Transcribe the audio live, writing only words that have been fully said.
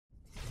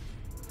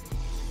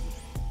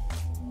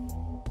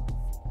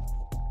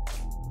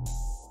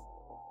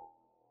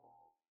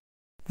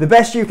The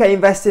best UK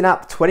investing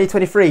app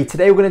 2023.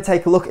 Today we're going to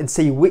take a look and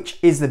see which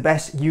is the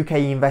best UK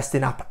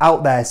investing app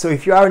out there. So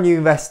if you are a new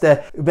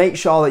investor, make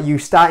sure that you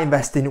start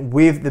investing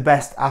with the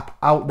best app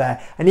out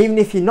there. And even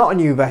if you're not a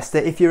new investor,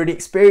 if you're an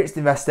experienced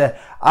investor,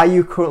 are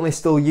you currently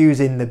still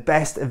using the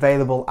best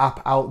available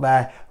app out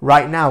there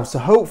right now? So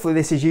hopefully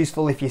this is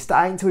useful if you're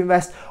starting to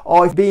invest,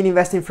 or if you've been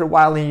investing for a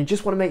while and you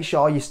just want to make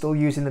sure you're still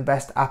using the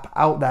best app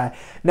out there.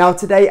 Now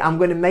today I'm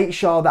going to make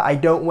sure that I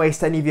don't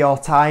waste any of your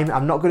time.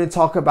 I'm not going to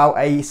talk about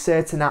a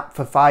certain app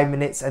for 5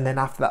 minutes and then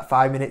after that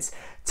 5 minutes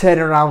turn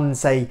around and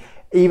say,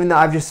 even though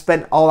I've just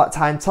spent all that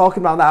time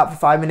talking about that app for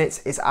 5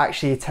 minutes, it's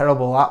actually a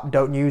terrible app,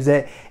 don't use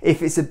it.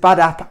 If it's a bad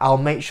app, I'll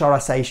make sure I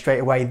say straight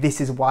away, this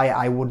is why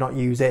I would not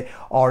use it.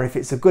 Or if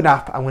it's a good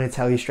app, I'm going to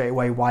tell you straight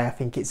away why I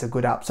think it's a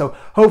good app. So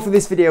hopefully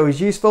this video is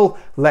useful.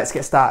 Let's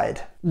get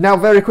started. Now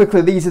very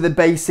quickly, these are the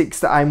basics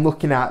that I'm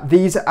looking at.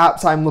 These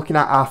apps I'm looking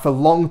at are for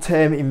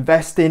long-term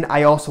investing.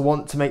 I also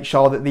want to make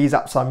sure that these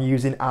apps I'm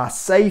using are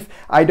safe.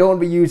 I don't want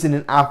to be using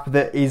an app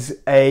that is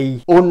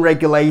a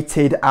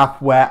unregulated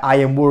app where I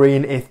am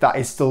worrying if that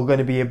is still going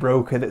to be a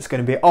broker that's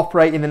going to be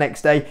operating the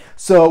next day.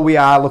 So we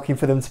are looking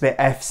for them to be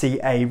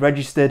FCA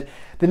registered.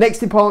 The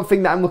next important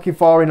thing that I'm looking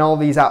for in all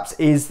these apps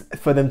is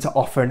for them to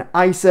offer an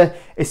ISA,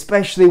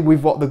 especially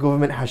with what the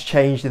government has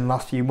changed in the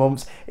last few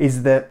months,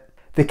 is that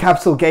the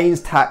capital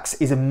gains tax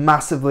is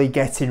massively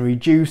getting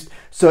reduced.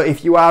 So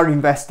if you are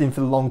investing for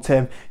the long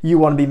term, you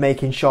want to be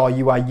making sure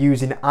you are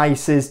using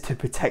ISAs to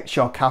protect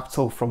your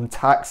capital from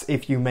tax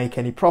if you make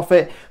any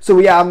profit. So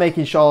we are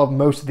making sure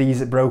most of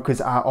these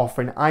brokers are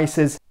offering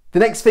ISAs. The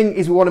next thing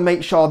is we want to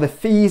make sure the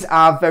fees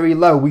are very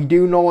low. We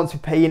do not want to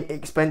be paying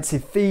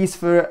expensive fees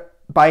for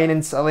buying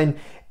and selling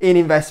in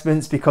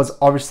investments, because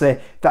obviously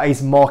that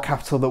is more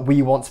capital that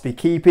we want to be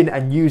keeping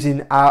and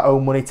using our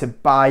own money to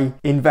buy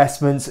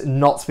investments,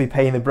 not to be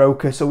paying the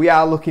broker. So we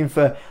are looking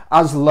for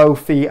as low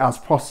fee as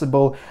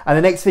possible. And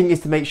the next thing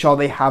is to make sure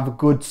they have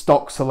good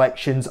stock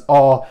selections,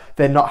 or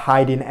they're not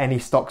hiding any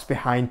stocks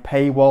behind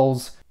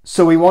paywalls.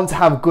 So we want to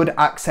have good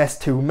access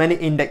to many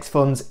index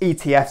funds,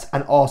 ETFs,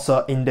 and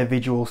also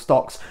individual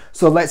stocks.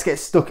 So let's get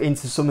stuck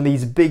into some of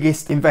these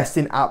biggest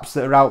investing apps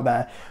that are out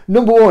there.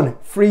 Number one,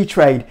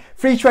 Freetrade.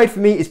 Freetrade for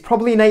me is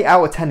probably an 8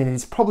 out of 10 and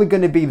it's probably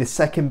going to be the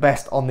second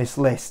best on this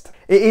list.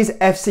 It is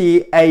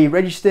FCA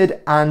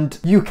registered and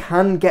you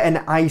can get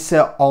an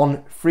ISA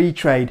on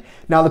Freetrade.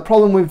 Now the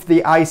problem with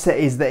the ISA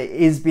is that it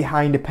is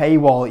behind a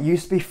paywall. It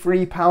used to be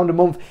 £3 a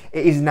month,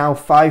 it is now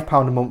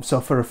 £5 a month.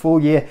 So for a full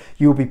year,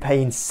 you'll be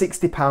paying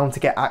 £60 to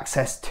get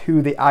access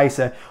to the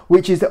ISA,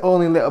 which is the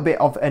only little bit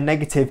of a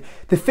negative.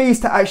 The fees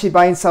to actually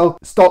buy and sell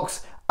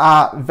stocks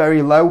are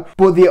very low,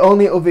 but the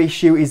only other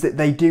issue is that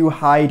they do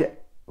hide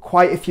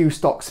quite a few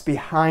stocks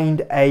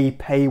behind a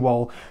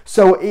paywall.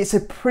 So it's a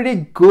pretty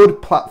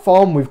good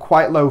platform with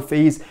quite low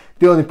fees.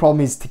 The only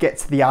problem is to get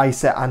to the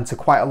ISA and to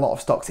quite a lot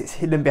of stocks, it's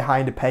hidden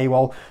behind a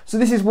paywall. So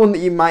this is one that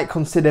you might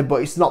consider,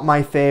 but it's not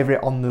my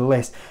favorite on the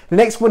list. The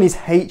next one is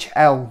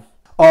HL,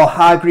 or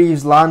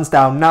Hargreaves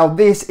Lansdown. Now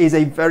this is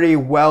a very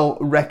well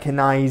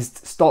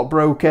recognized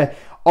stockbroker.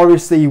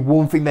 Obviously,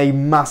 one thing they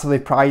massively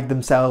pride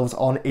themselves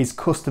on is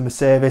customer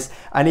service,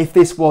 and if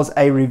this was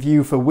a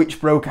review for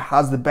which broker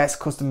has the best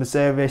customer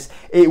service,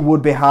 it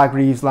would be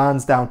Hargreaves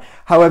Lansdown.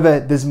 However,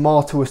 there's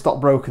more to a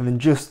stockbroker than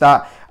just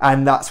that,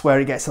 and that's where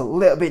it gets a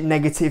little bit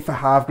negative for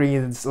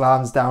Hargreaves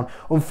Lansdown.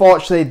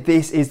 Unfortunately,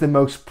 this is the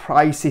most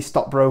pricey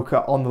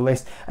stockbroker on the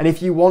list, and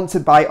if you want to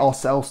buy or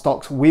sell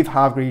stocks with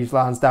Hargreaves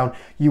Lansdown,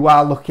 you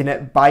are looking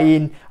at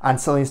buying and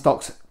selling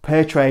stocks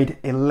per trade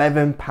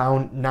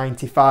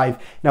 £11.95.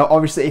 Now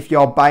obviously if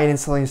you're buying and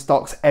selling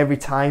stocks every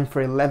time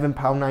for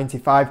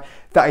 £11.95,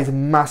 that is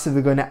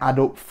massively going to add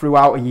up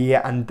throughout a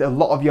year, and a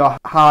lot of your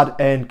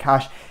hard-earned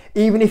cash,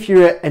 even if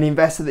you're an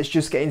investor that's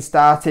just getting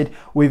started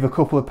with a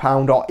couple of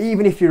pound, or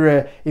even if you're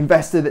an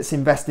investor that's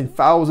investing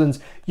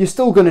thousands, you're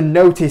still going to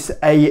notice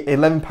a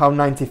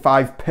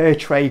 £11.95 per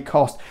trade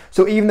cost.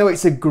 So even though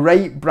it's a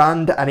great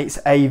brand and it's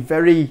a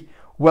very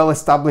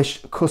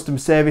well-established customer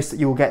service that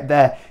you'll get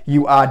there,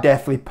 you are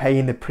definitely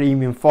paying the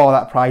premium for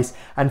that price.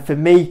 And for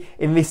me,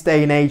 in this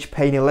day and age,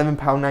 paying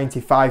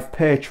 £11.95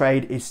 per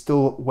trade is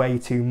still way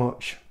too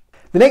much.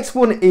 The next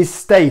one is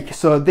Stake.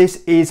 So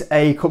this is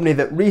a company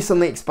that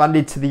recently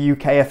expanded to the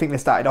UK. I think they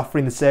started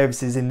offering the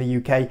services in the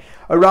UK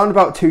around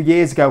about 2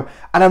 years ago.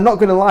 And I'm not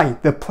going to lie,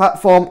 the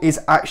platform is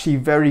actually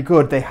very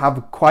good. They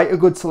have quite a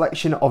good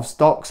selection of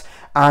stocks,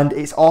 and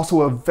it's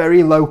also a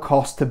very low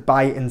cost to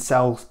buy and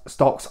sell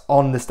stocks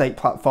on the Stake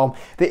platform.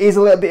 There is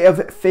a little bit of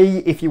a fee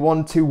if you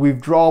want to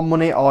withdraw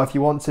money or if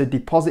you want to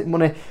deposit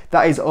money.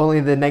 That is only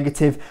the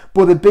negative.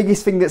 But the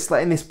biggest thing that's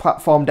letting this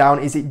platform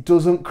down is it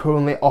doesn't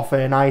currently offer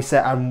an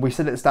ISA, and we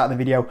said at the start of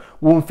the video,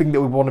 one thing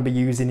that we want to be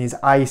using is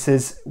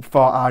ISAs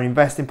for our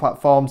investing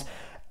platforms.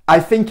 I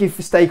think if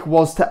Stake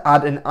was to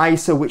add an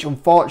ISA, which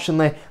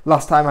unfortunately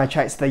last time I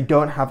checked they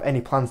don't have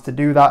any plans to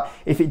do that,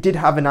 if it did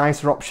have an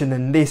ISA option,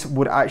 then this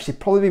would actually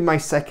probably be my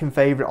second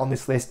favourite on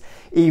this list,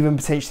 even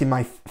potentially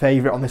my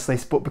favourite on this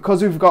list. But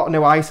because we've got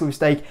no ISA with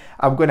Stake,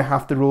 I'm going to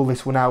have to rule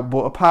this one out.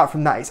 But apart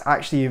from that, it's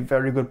actually a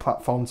very good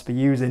platform to be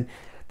using.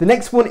 The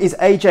next one is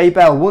AJ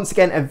Bell. Once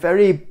again, a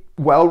very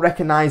well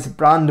recognized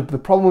brand. The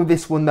problem with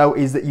this one though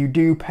is that you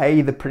do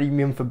pay the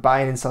premium for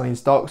buying and selling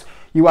stocks.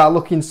 You are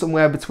looking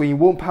somewhere between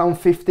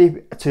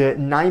 £1.50 to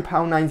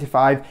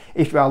 £9.95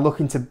 if you are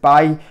looking to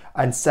buy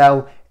and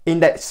sell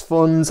index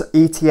funds,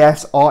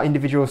 ETFs or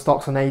individual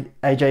stocks on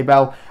AJ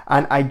Bell,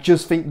 and I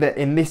just think that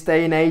in this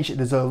day and age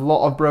there's a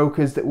lot of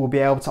brokers that will be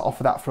able to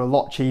offer that for a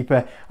lot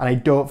cheaper, and I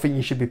don't think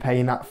you should be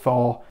paying that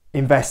for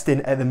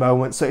investing at the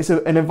moment, so it's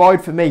an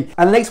avoid for me.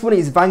 And the next one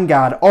is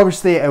Vanguard.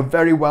 Obviously a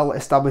very well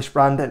established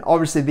brand, and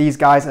obviously these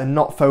guys are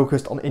not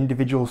focused on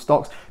individual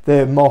stocks,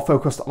 they're more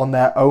focused on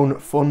their own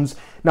funds.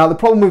 Now the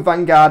problem with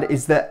Vanguard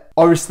is that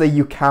obviously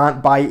you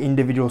can't buy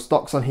individual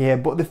stocks on here,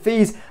 but the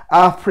fees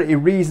are pretty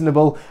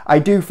reasonable. I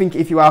do think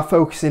if you are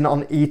focusing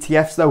on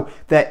ETFs though,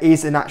 there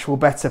is an actual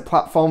better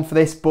platform for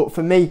this, but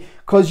for me,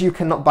 because you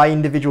cannot buy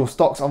individual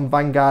stocks on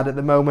Vanguard at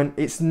the moment,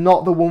 it's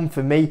not the one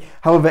for me.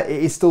 However,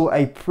 it is still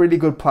a pretty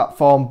good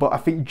platform, but I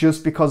think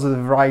just because of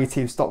the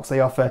variety of stocks they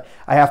offer,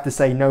 I have to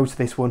say no to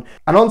this one.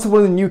 And on to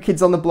one of the new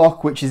kids on the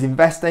block, which is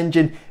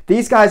InvestEngine.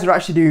 These guys are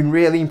actually doing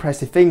really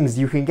impressive things.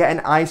 You can get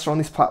an ISA on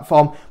this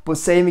platform, but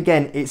same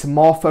again, it's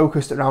more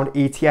focused around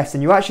ETFs,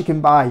 and you actually can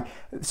buy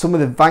some of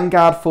the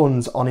Vanguard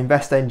funds on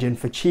InvestEngine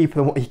for cheaper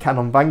than what you can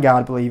on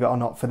Vanguard, believe it or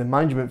not, for the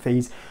management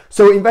fees.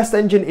 So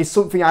InvestEngine is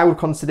something I would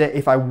consider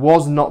if I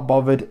was not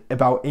bothered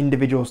about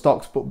individual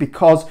stocks, but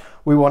because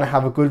we want to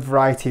have a good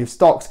variety of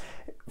stocks,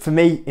 for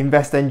me,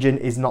 InvestEngine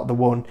is not the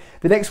one.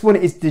 The next one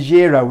is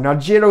DEGIRO. Now,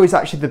 DEGIRO is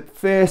actually the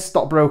first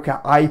stockbroker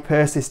I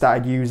personally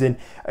started using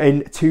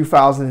in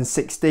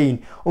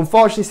 2016.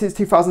 Unfortunately, since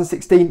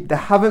 2016, they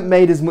haven't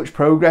made as much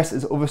progress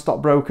as other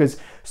stockbrokers,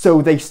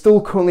 so they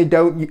still currently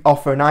don't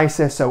offer an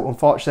ISA, so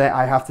unfortunately,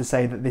 I have to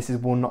say that this is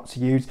one not to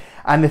use.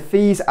 And the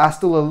fees are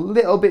still a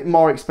little bit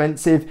more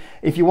expensive.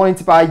 If you wanted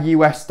to buy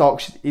US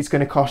stocks, it's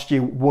going to cost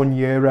you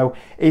 €1.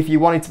 If you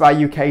wanted to buy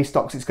UK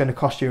stocks, it's going to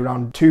cost you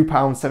around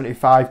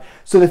 £2.75.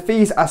 So the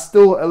fees are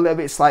still a little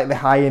bit slightly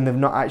high, and they've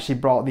not actually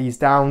brought these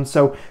down.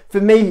 So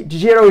for me,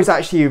 DEGIRO is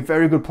actually a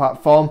very good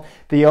platform.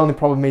 The only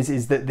problem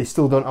is that they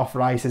still don't offer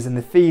ISAs, and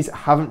the fees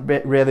haven't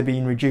really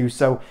been reduced.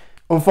 So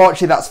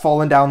unfortunately, that's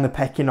fallen down the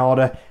pecking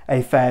order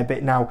a fair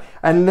bit now.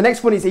 And the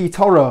next one is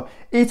eToro.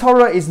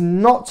 eToro is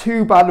not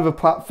too bad of a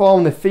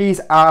platform. The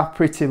fees are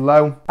pretty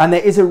low. And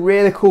there is a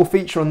really cool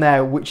feature on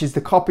there, which is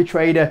the copy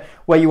trader,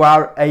 where you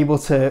are able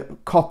to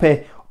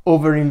copy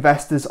other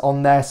investors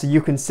on there, so you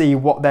can see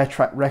what their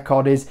track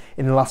record is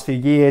in the last few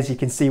years, you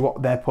can see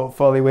what their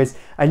portfolio is,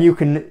 and you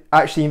can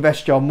actually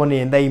invest your money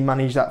and they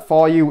manage that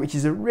for you, which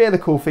is a really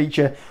cool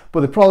feature.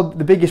 But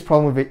the biggest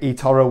problem with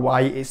eToro,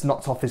 why it's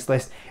not off this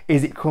list,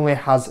 is it currently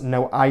has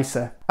no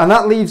ISA. And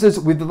that leaves us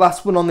with the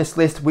last one on this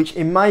list, which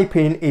in my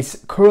opinion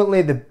is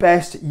currently the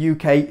best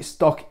UK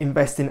stock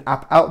investing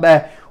app out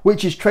there,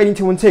 which is Trading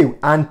 212.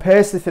 And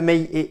personally for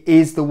me, it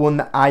is the one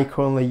that I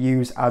currently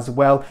use as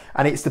well.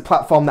 And it's the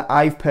platform that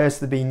I've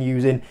personally been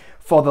using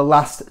for the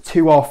last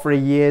 2 or 3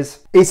 years.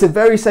 It's a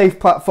very safe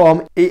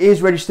platform. It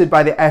is registered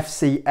by the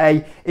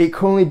FCA. It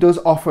currently does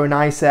offer an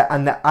ISA,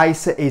 and the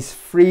ISA is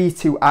free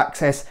to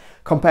access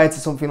compared to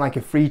something like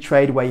a free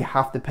trade where you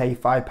have to pay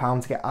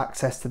 £5 to get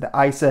access to the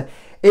ISA.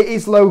 It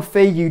is low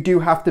fee. You do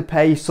have to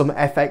pay some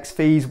FX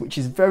fees, which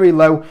is very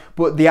low,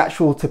 but the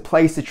actual to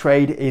place the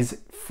trade is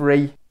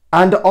free.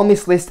 And on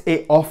this list,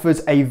 it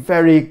offers a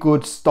very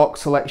good stock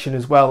selection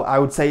as well. I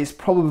would say it's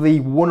probably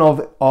one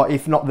of, or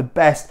if not the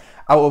best,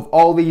 out of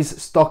all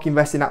these stock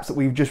investing apps that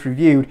we've just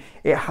reviewed.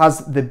 It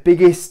has the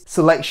biggest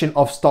selection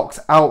of stocks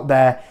out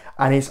there,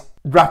 and it's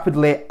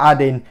rapidly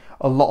adding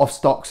a lot of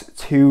stocks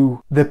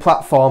to the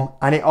platform,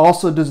 and it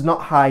also does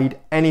not hide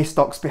any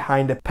stocks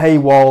behind a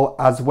paywall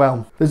as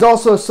well. There's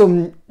also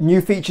some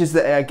new features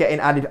that are getting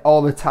added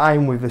all the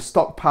time with the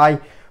StockPi,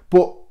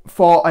 but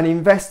for an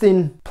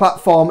investing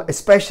platform,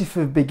 especially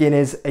for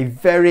beginners, a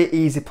very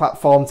easy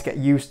platform to get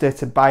used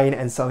to buying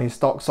and selling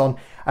stocks on.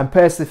 And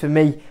personally for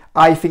me,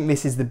 I think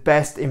this is the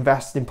best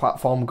investing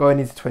platform going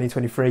into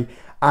 2023.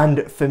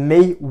 And for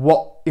me,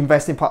 what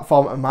investing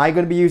platform am I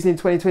going to be using in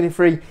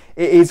 2023?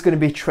 It is going to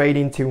be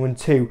Trading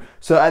 212.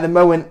 So at the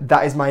moment,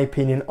 that is my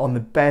opinion on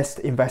the best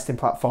investing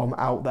platform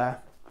out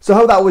there. So I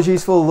hope that was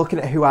useful, looking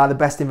at who are the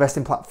best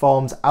investing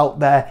platforms out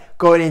there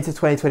going into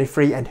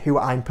 2023 and who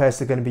I'm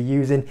personally going to be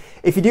using.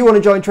 If you do want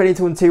to join Trading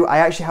 212, I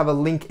actually have a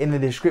link in the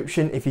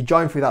description. If you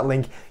join through that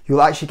link,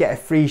 you'll actually get a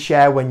free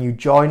share when you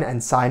join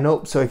and sign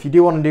up. So if you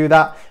do want to do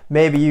that,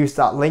 maybe use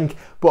that link.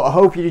 But I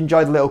hope you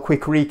enjoyed the little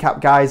quick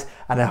recap, guys,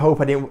 and I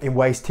hope I didn't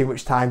waste too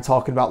much time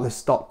talking about the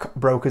stock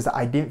brokers that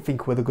I didn't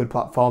think were the good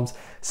platforms.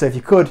 So if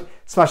you could,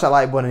 smash that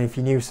like button, and if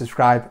you're new,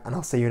 subscribe, and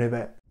I'll see you in a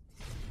bit.